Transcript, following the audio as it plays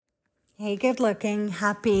Hey, good looking.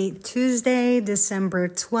 Happy Tuesday, December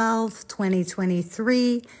 12th,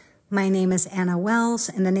 2023. My name is Anna Wells,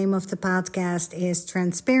 and the name of the podcast is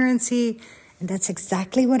Transparency. And that's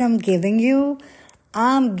exactly what I'm giving you.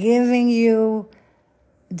 I'm giving you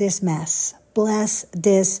this mess. Bless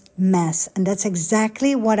this mess. And that's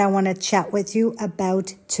exactly what I want to chat with you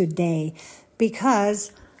about today.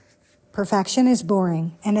 Because perfection is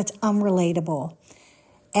boring and it's unrelatable.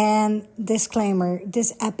 And disclaimer,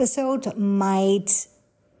 this episode might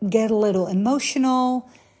get a little emotional,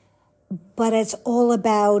 but it's all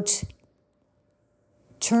about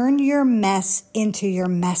turn your mess into your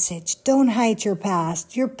message. Don't hide your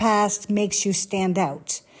past. Your past makes you stand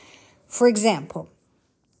out. For example,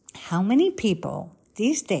 how many people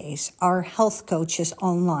these days are health coaches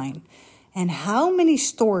online? And how many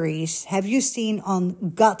stories have you seen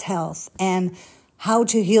on gut health and how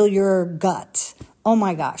to heal your gut? Oh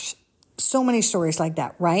my gosh, so many stories like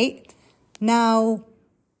that, right? Now,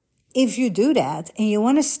 if you do that and you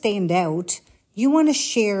want to stand out, you want to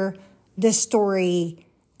share the story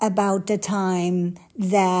about the time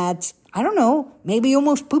that, I don't know, maybe you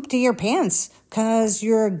almost pooped in your pants because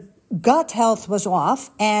your gut health was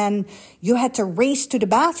off and you had to race to the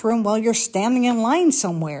bathroom while you're standing in line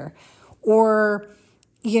somewhere. Or,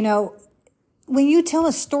 when you tell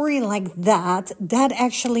a story like that, that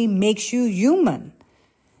actually makes you human.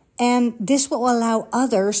 And this will allow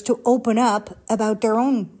others to open up about their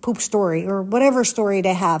own poop story or whatever story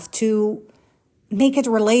they have to make it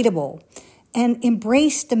relatable and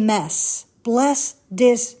embrace the mess. Bless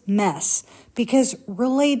this mess, because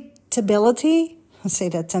relatability, I'll say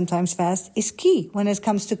that 10 times fast, is key when it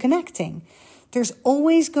comes to connecting. There's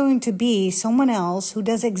always going to be someone else who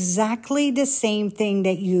does exactly the same thing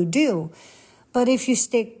that you do. But if you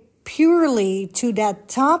stick purely to that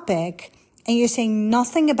topic and you're saying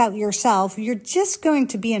nothing about yourself, you're just going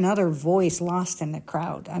to be another voice lost in the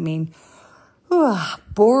crowd. I mean,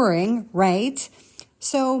 boring, right?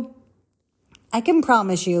 So I can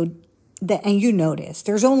promise you that, and you know this,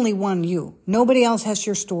 there's only one you. Nobody else has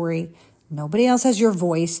your story. Nobody else has your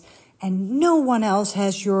voice. And no one else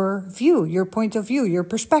has your view, your point of view, your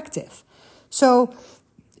perspective. So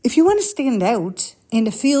if you want to stand out in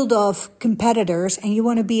the field of competitors and you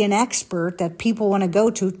want to be an expert that people want to go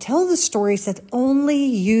to, tell the stories that only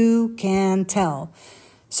you can tell.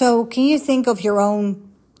 So can you think of your own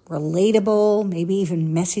relatable, maybe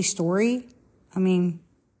even messy story? I mean,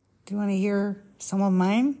 do you want to hear some of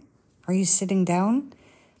mine? Are you sitting down?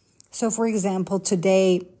 So for example,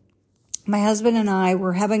 today, my husband and I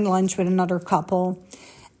were having lunch with another couple,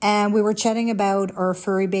 and we were chatting about our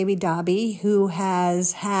furry baby Dobby, who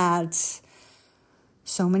has had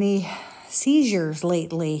so many seizures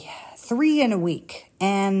lately, 3 in a week.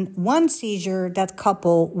 And one seizure that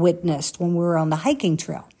couple witnessed when we were on the hiking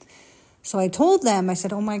trail. So I told them, I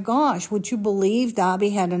said, oh my gosh, would you believe Dobby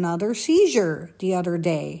had another seizure the other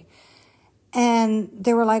day? And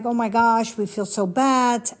they were like, oh my gosh, we feel so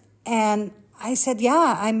bad. And I said,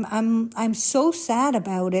 yeah, I'm so sad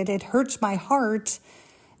about it. It hurts my heart.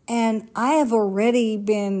 And I have already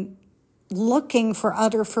been looking for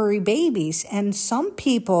other furry babies. And some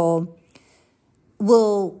people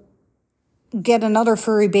will get another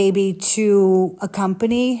furry baby to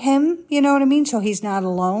accompany him, you know what I mean? So he's not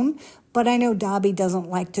alone. But I know Dobby doesn't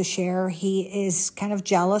like to share. He is kind of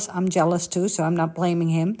jealous. I'm jealous too, so I'm not blaming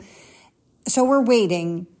him. So we're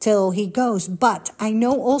waiting till he goes. But I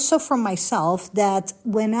know also from myself that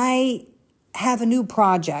when I have a new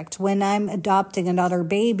project, when I'm adopting another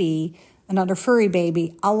baby, another furry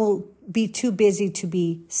baby, I will be too busy to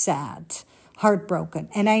be sad, heartbroken.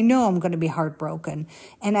 And I know I'm going to be heartbroken.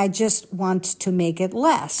 And I just want to make it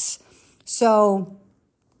less. So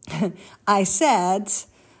I said,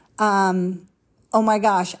 oh my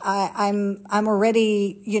gosh, I'm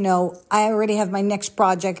already, I already have my next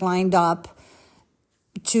project lined up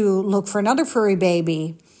to look for another furry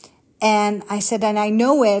baby. And I said, and I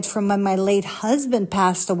know it from when my late husband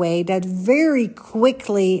passed away, that very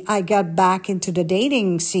quickly I got back into the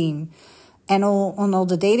dating scene and on all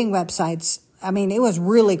the dating websites. I mean, it was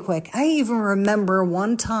really quick. I even remember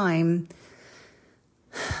one time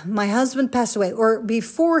my husband passed away, or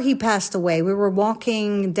before he passed away, we were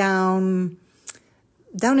walking down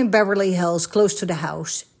in Beverly Hills, close to the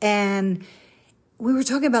house. And we were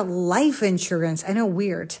talking about life insurance. I know,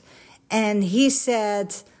 weird. And he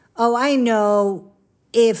said, oh, I know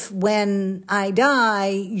if when I die,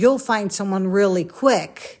 you'll find someone really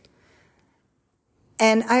quick.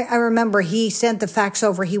 And I remember he sent the fax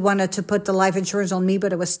over. He wanted to put the life insurance on me,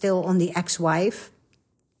 but it was still on the ex-wife.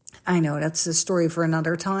 I know, that's a story for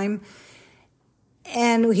another time.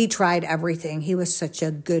 And he tried everything. He was such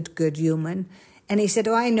a good human. And he said,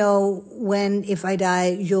 I know if I die,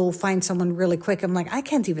 you'll find someone really quick. I'm like, I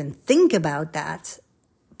can't even think about that.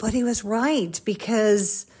 But he was right,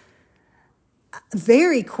 because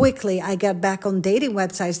very quickly I got back on dating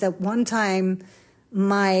websites. That one time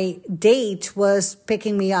my date was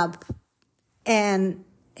picking me up, and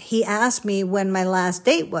he asked me when my last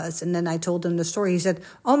date was. And then I told him the story. He said,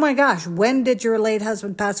 oh my gosh, when did your late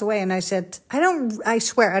husband pass away? And I said, I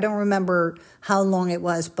swear, I don't remember how long it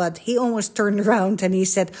was, but he almost turned around and he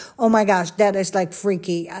said, oh my gosh, that is like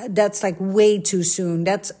freaky. That's like way too soon.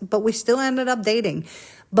 But we still ended up dating.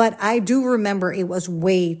 But I do remember it was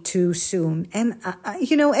way too soon. And,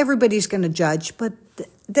 everybody's going to judge, but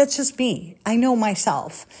that's just me. I know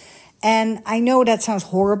myself. And I know that sounds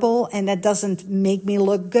horrible and that doesn't make me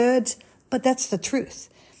look good, but that's the truth.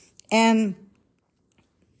 And,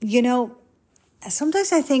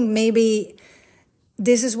 sometimes I think maybe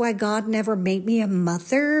this is why God never made me a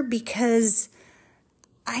mother, because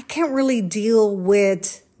I can't really deal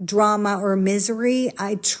with drama or misery.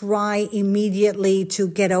 I try immediately to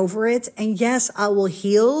get over it. And yes, I will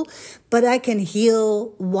heal, but I can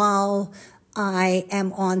heal while I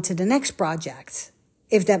am on to the next project,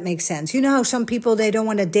 if that makes sense. You know how some people, they don't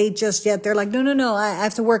want to date just yet. They're like, no, I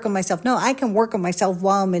have to work on myself. No, I can work on myself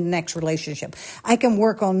while I'm in the next relationship. I can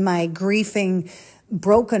work on my grieving,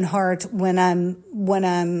 broken heart when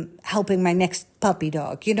I'm helping my next puppy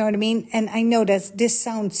dog. You know what I mean? And I know that this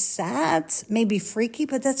sounds sad, maybe freaky,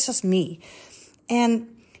 but that's just me. And,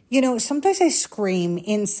 sometimes I scream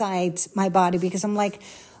inside my body, because I'm like,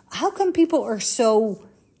 how come people are so,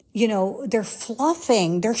 they're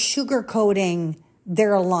fluffing, they're sugarcoating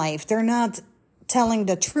their life. They're not telling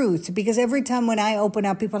the truth, because every time when I open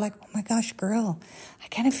up, people are like, oh my gosh, girl, I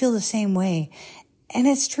kind of feel the same way. And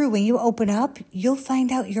it's true. When you open up, you'll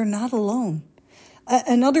find out you're not alone.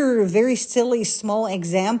 Another very silly, small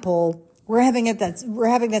example, we're having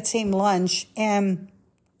that same lunch, and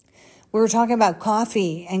we were talking about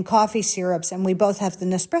coffee and coffee syrups, and we both have the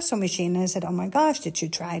Nespresso machine. And I said, oh my gosh, did you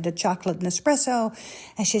try the chocolate Nespresso?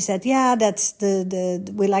 And she said, yeah, that's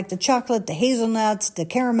we like the chocolate, the hazelnuts, the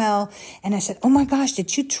caramel. And I said, oh my gosh,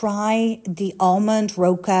 did you try the almond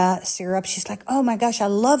Roca syrup? She's like, oh my gosh, I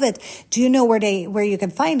love it. Do you know where you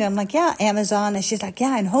can find it? I'm like, yeah, Amazon. And she's like,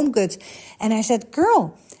 yeah, in Home Goods. And I said,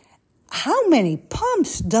 girl, how many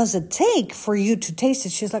pumps does it take for you to taste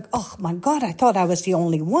it? She's like, oh my God, I thought I was the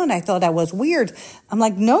only one. I thought I was weird. I'm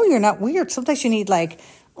like, no, you're not weird. Sometimes you need like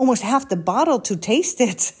almost half the bottle to taste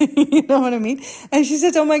it. You know what I mean? And she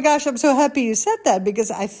said, oh my gosh, I'm so happy you said that,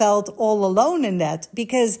 because I felt all alone in that,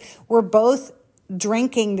 because we're both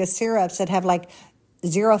drinking the syrups that have like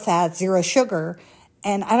 0 fat, 0 sugar.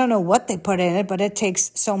 And I don't know what they put in it, but it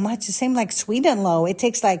takes so much. The same like Sweet and Low. It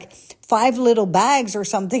takes like 5 little bags or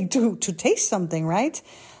something to taste something, right?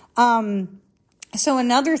 So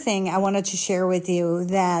another thing I wanted to share with you,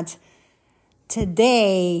 that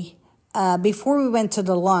today, before we went to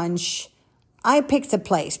the lunch, I picked a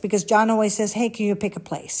place, because John always says, hey, can you pick a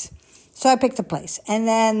place? So I picked a place. And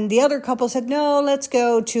then the other couple said, no, let's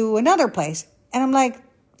go to another place. And I'm like,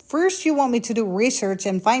 first you want me to do research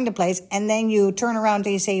and find a place, and then you turn around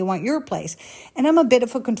and you say you want your place. And I'm a bit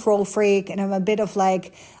of a control freak, and I'm a bit of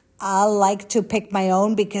like, I like to pick my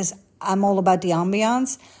own, because I'm all about the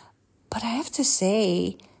ambiance. But I have to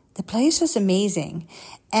say, the place was amazing.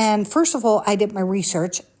 And first of all, I did my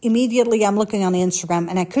research. Immediately, I'm looking on Instagram,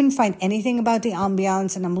 and I couldn't find anything about the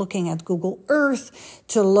ambiance. And I'm looking at Google Earth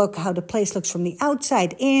to look how the place looks from the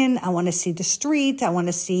outside in. I want to see the street. I want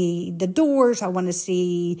to see the doors. I want to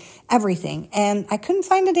see everything. And I couldn't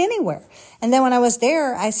find it anywhere. And then when I was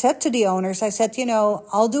there, I said to the owners, I said,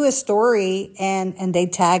 I'll do a story. And they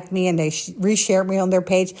tagged me and they reshared me on their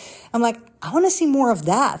page. I'm like, I want to see more of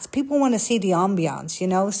that. People want to see the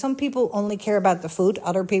ambiance, Some people only care about the food.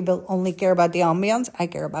 Other people only care about the ambiance. I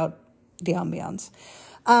care about the ambiance.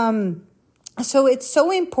 So it's so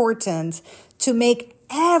important to make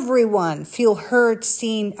everyone feel heard,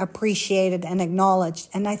 seen, appreciated, and acknowledged.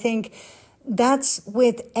 And I think that's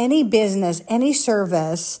with any business, any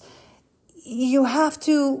service, you have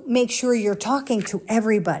to make sure you're talking to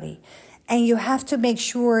everybody. And you have to make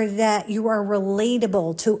sure that you are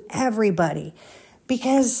relatable to everybody.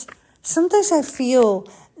 Because sometimes I feel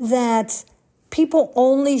that people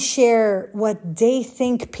only share what they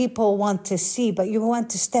think people want to see, but you want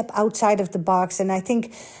to step outside of the box. And I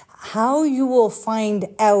think how you will find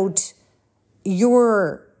out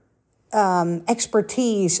your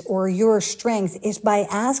expertise or your strength is by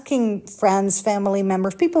asking friends, family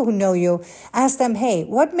members, people who know you. Ask them, hey,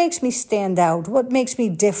 what makes me stand out? What makes me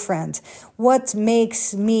different? What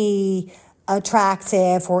makes me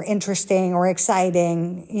attractive or interesting or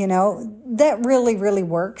exciting, that really, really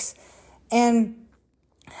works. And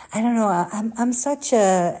I don't know, I'm such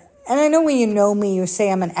a, and I know when you know me, you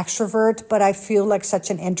say I'm an extrovert, but I feel like such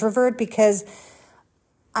an introvert because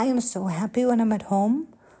I am so happy when I'm at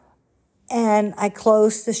home and I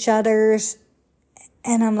close the shutters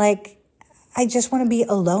and I'm like, I just want to be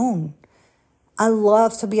alone. I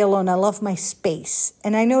love to be alone. I love my space.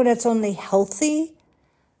 And I know that's only healthy,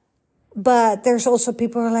 but there's also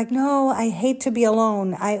people who are like, no, I hate to be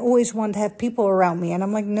alone. I always want to have people around me. And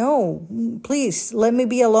I'm like, no, please let me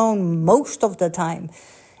be alone most of the time.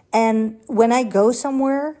 And when I go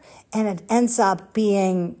somewhere and it ends up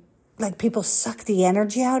being like people suck the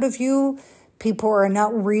energy out of you, people are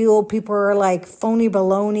not real, people are like phony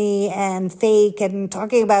baloney and fake and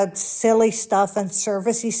talking about silly stuff and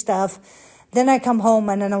servicey stuff, then I come home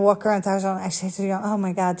and then I walk around the house and I say to you, oh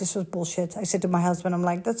my God, this was bullshit. I said to my husband, I'm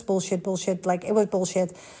like, that's bullshit. Like, it was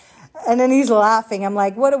bullshit. And then he's laughing. I'm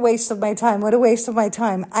like, what a waste of my time.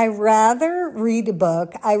 I rather read a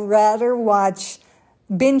book. I rather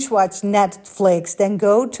binge watch Netflix than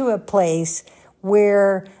go to a place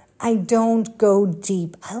where I don't go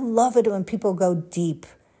deep. I love it when people go deep,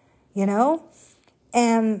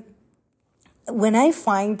 And when I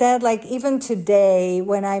find that, like even today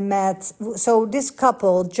when I so this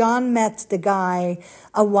couple, John met the guy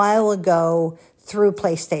a while ago through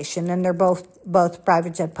PlayStation, and they're both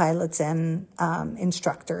private jet pilots and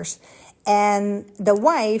instructors. And the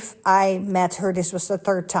wife, I met her, this was the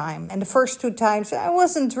third time. And the first two times I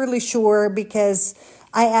wasn't really sure because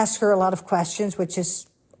I asked her a lot of questions, which is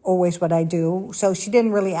always what I do. So she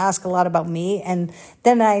didn't really ask a lot about me. And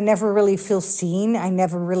then I never really feel seen. I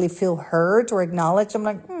never really feel heard or acknowledged. I'm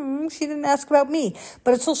like, she didn't ask about me.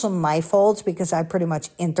 But it's also my fault because I pretty much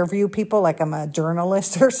interview people like I'm a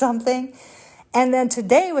journalist or something. And then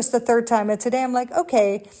today was the third time. And today I'm like,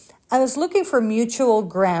 okay, I was looking for mutual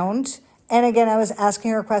ground. And again, I was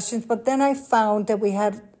asking her questions. But then I found that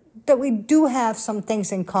we do have some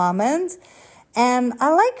things in common. And I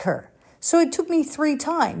like her. So it took me 3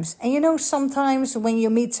 times. And sometimes when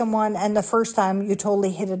you meet someone and the first time you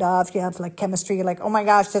totally hit it off, you have like chemistry, you're like, oh my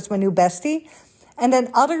gosh, that's my new bestie. And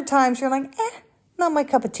then other times you're like, not my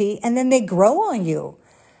cup of tea. And then they grow on you.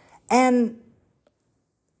 And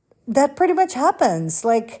that pretty much happens.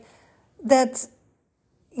 Like that,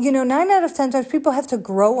 9 out of 10 times people have to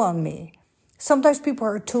grow on me. Sometimes people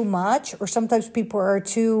are too much, or sometimes people are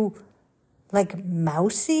too like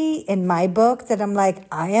mousy in my book, that I'm like,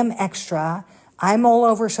 I am extra. I'm all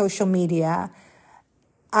over social media.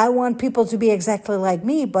 I want people to be exactly like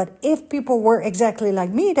me. But if people were exactly like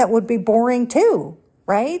me, that would be boring too,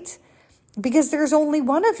 right? Because there's only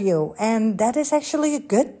one of you. And that is actually a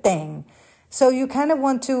good thing. So you kind of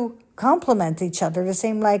want to complement each other. The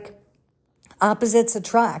same like opposites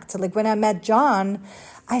attract. Like when I met John,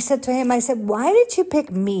 I said to him, why did you pick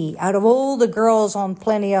me out of all the girls on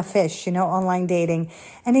Plenty of Fish, online dating?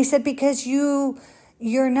 And he said, because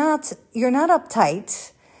you're not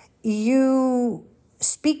uptight. You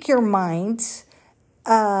speak your mind.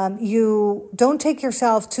 You don't take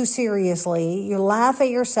yourself too seriously. You laugh at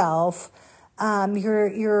yourself.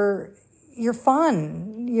 You're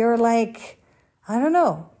fun. You're like, I don't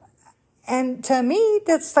know. And to me,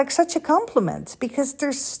 that's like such a compliment because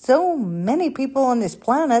there's so many people on this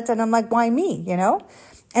planet. And I'm like, why me, And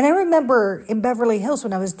I remember in Beverly Hills,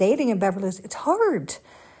 when I was dating in Beverly Hills, it's hard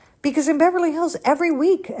because in Beverly Hills, every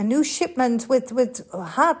week, a new shipment with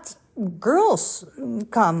hot girls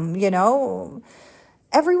come,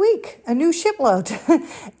 every week, a new shipload.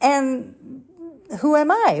 And who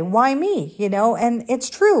am I? Why me? And it's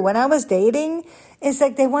true. When I was dating, it's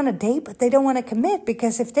like they want to date, but they don't want to commit,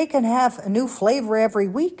 because if they can have a new flavor every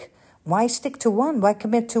week, why stick to one? Why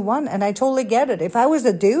commit to one? And I totally get it. If I was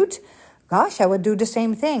a dude, gosh, I would do the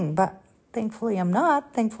same thing. But thankfully I'm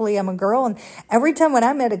not. Thankfully I'm a girl. And every time when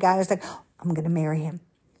I met a guy, I was like, oh, I'm going to marry him.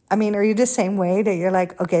 I mean, are you the same way that you're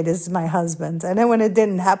like, okay, this is my husband? And then when it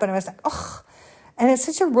didn't happen, I was like, oh, and it's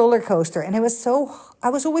such a roller coaster. And I was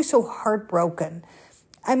always so heartbroken.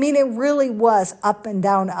 I mean, it really was up and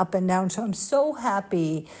down, up and down. So I'm so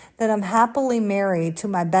happy that I'm happily married to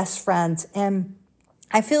my best friend. And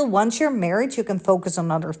I feel once you're married, you can focus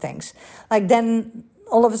on other things. Like then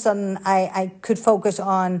all of a sudden I could focus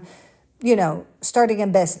on, starting a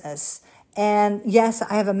business. And yes,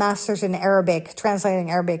 I have a master's in Arabic,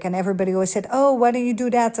 translating Arabic. And everybody always said, oh, why don't you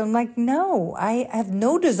do that? So I'm like, no, I have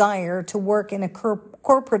no desire to work in a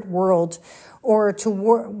corporate world or to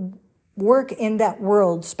work in that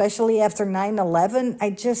world, especially after 9/11.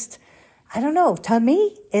 I don't know. To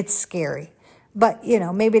me, it's scary. But,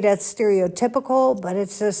 maybe that's stereotypical, but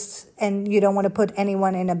it's just, and you don't want to put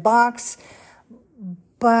anyone in a box.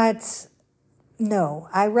 But no,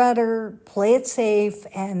 I rather play it safe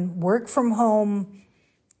and work from home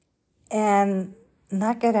and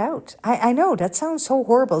not get out. I know that sounds so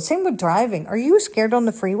horrible. Same with driving. Are you scared on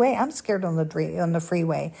the freeway? I'm scared on the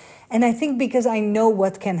freeway. And I think because I know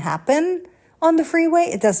what can happen on the freeway,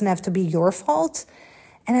 it doesn't have to be your fault.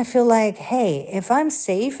 And I feel like, hey, if I'm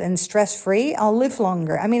safe and stress-free, I'll live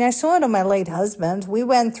longer. I mean, I saw it on my late husband. We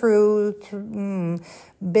went through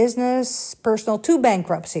business, personal, 2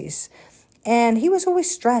 bankruptcies. And he was always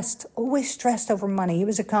stressed over money. He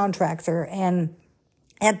was a contractor. And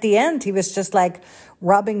at the end, he was just like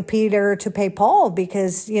robbing Peter to pay Paul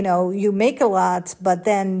because, you make a lot, but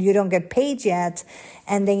then you don't get paid yet.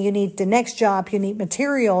 And then you need the next job, you need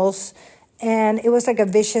materials. And it was like a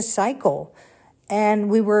vicious cycle. And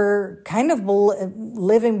we were kind of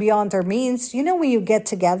living beyond our means. When you get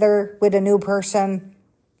together with a new person,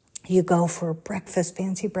 you go for breakfast,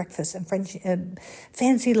 fancy breakfast, and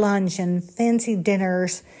fancy lunch and fancy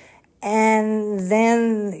dinners. And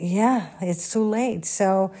then, it's too late.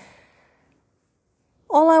 So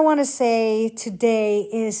all I want to say today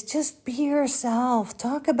is just be yourself.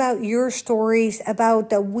 Talk about your stories, about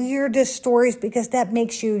the weirdest stories, because that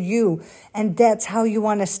makes you you. And that's how you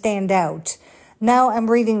want to stand out. Now I'm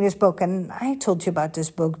reading this book, and I told you about this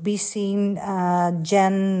book, Be Seen,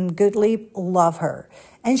 Jen Goodleap, love her.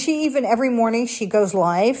 And she even, every morning she goes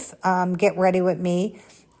live, Get Ready With Me.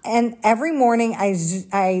 And every morning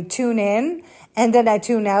I tune in, and then I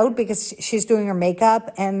tune out because she's doing her makeup.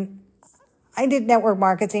 And I did network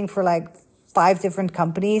marketing for like 5 different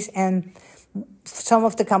companies, and some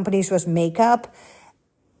of the companies was makeup.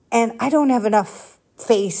 And I don't have enough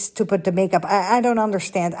face to put the makeup. I don't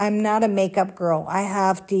understand. I'm not a makeup girl. I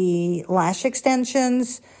have the lash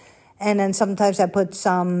extensions, and then sometimes I put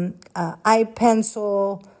some eye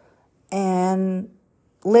pencil and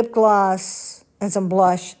lip gloss and some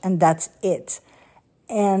blush, and that's it.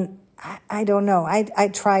 And I don't know. I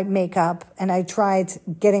tried makeup, and I tried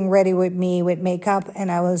getting ready with me with makeup,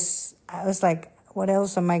 and I was like, what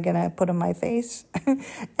else am I going to put on my face?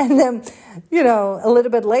 And then, a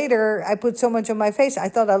little bit later, I put so much on my face, I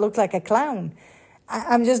thought I looked like a clown.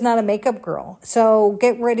 I'm just not a makeup girl. So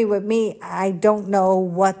Get Ready With Me, I don't know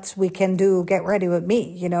what we can do. Get Ready With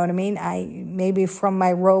Me, you know what I mean? Maybe from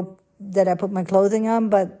my rope that I put my clothing on,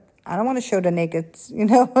 but I don't want to show the naked,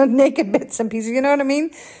 naked bits and pieces, you know what I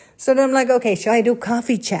mean? So then I'm like, okay, should I do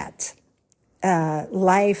coffee chat?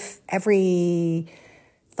 Live every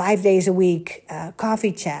 5 days a week,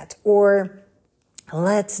 coffee chat, or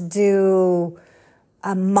let's do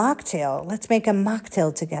a mocktail. Let's make a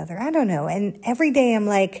mocktail together. I don't know. And every day I'm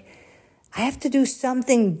like, I have to do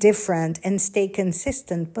something different and stay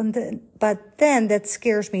consistent. But then that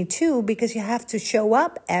scares me too, because you have to show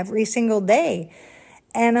up every single day.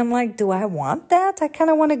 And I'm like, do I want that? I kind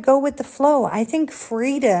of want to go with the flow. I think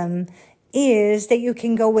freedom is that you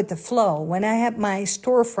can go with the flow. When I had my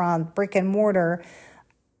storefront, brick and mortar,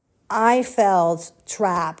 I felt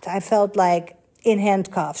trapped. I felt like in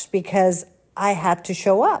handcuffs because I had to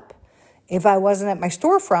show up. If I wasn't at my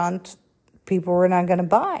storefront, people were not going to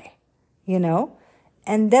buy,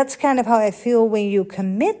 And that's kind of how I feel when you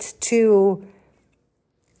commit to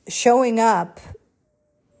showing up,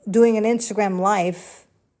 doing an Instagram live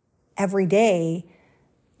every day.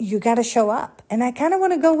 You got to show up. And I kind of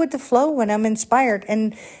want to go with the flow when I'm inspired.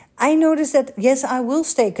 And I noticed that, yes, I will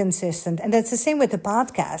stay consistent. And that's the same with the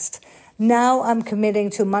podcast. Now I'm committing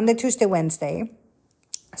to Monday, Tuesday, Wednesday.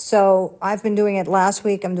 So I've been doing it last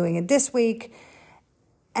week. I'm doing it this week.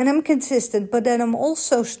 And I'm consistent. But then I'm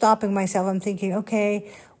also stopping myself. I'm thinking,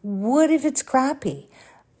 okay, what if it's crappy?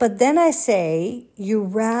 But then I say, you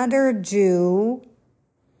rather do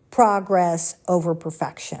progress over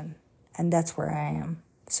perfection. And that's where I am.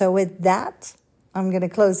 So with that, I'm going to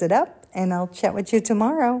close it up, and I'll chat with you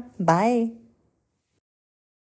tomorrow. Bye.